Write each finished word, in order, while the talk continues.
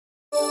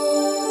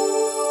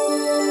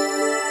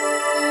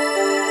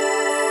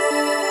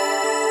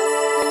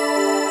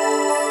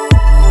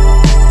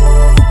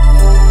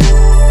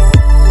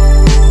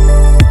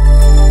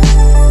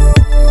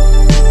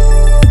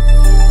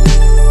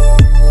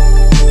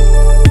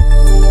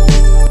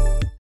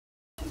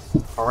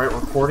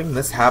recording,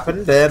 this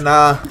happened, and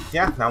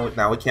yeah,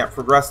 now we can't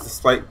progress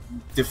despite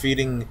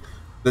defeating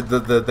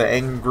the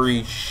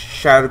angry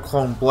Shadow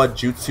Clone Blood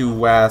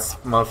Jutsu ass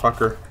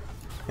motherfucker.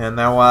 And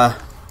now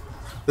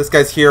this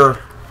guy's here.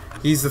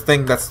 He's the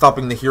thing that's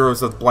stopping the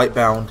heroes of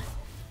Blightbound.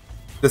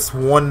 This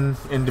one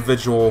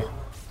individual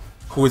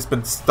who has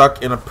been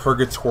stuck in a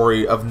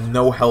purgatory of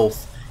no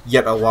health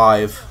yet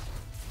alive.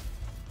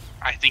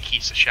 I think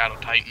he's the Shadow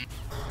Titan.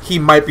 He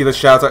might be the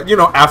Shadow Titan. You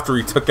know, after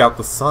he took out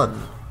the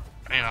sun.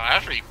 You know,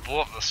 after he blew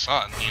up the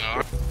sun, you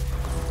know.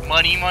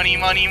 Money, money,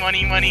 money,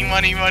 money, money,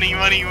 money, money,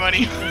 money, money,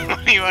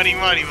 money, money,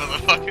 money,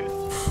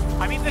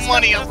 motherfucker. I mean, this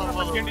money gives us an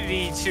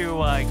opportunity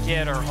to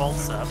get our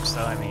pulse up,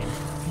 so I mean.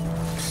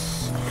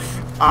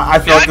 I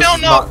feel like this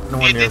is not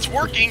if it's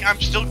working,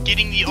 I'm still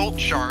getting the ult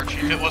charge.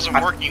 If it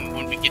wasn't working, we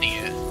wouldn't be getting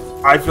it.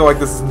 I feel like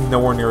this is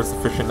nowhere near as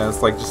efficient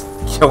as, like, just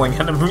killing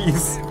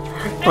enemies.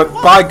 But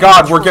by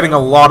God, we're getting a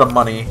lot of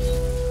money.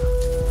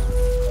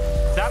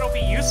 That'll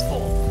be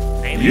useful.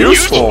 Maybe.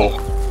 Useful?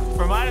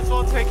 We might as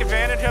well take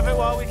advantage of it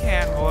while we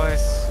can,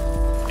 boys.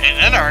 And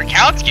then our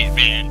accounts get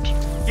banned.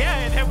 Yeah,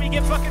 and then we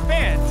get fucking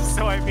banned.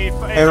 So I mean,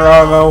 hey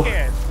Ramo,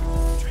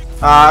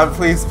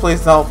 please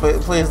don't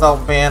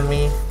ban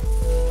me.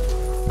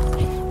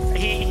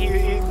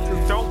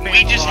 Don't ban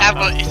we just have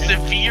a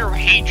severe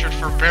hatred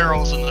for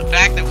barrels, and the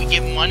fact that we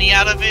get money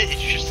out of it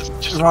is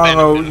just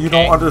Ramo, a benefit, you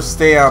don't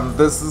understand.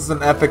 This is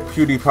an epic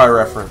PewDiePie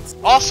reference.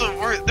 Also,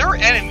 there are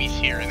enemies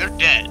here, and they're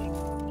dead.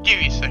 Give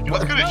me a second.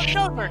 Let's go to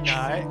no, they're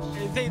not.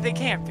 They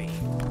can't be.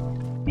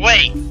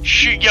 Wait,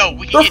 shoot, yo,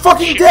 we can They're get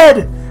fucking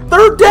dead!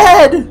 They're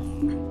dead!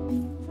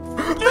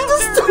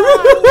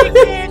 They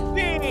can't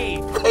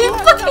be! They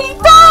fucking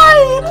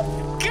died!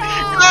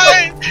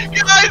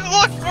 Guys,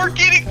 look, we're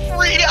getting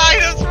free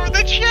items from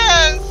the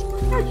chest!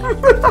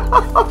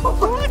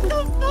 What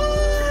the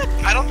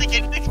fuck? I don't think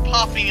anything's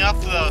popping up,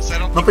 though, so I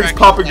don't think Nothing's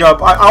popping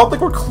up. I don't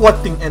think we're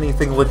collecting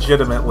anything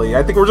legitimately.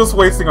 I think we're just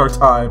wasting our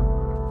time.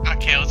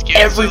 Okay, let's get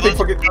everything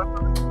fucking.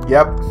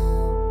 Yep,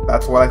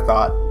 that's what I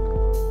thought.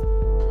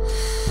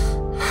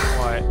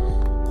 What?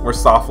 We're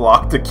soft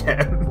locked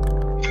again.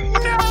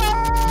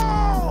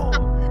 No!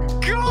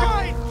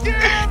 God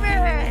damn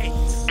it!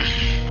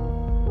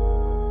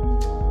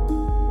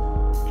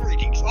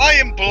 Greetings, I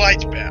am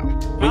Blightbound.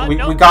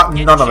 We got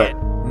none of it.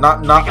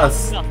 Not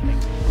us.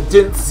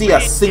 Didn't see a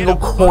single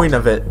coin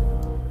of it.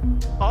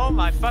 Oh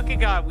my fucking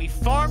God! We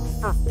farmed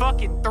for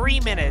fucking 3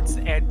 minutes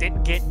and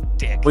didn't get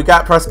dick. We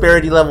got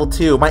prosperity level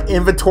 2. My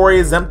inventory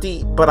is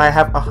empty, but I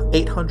have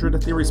 800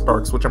 Ethereal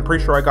Sparks, which I'm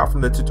pretty sure I got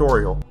from the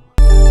tutorial.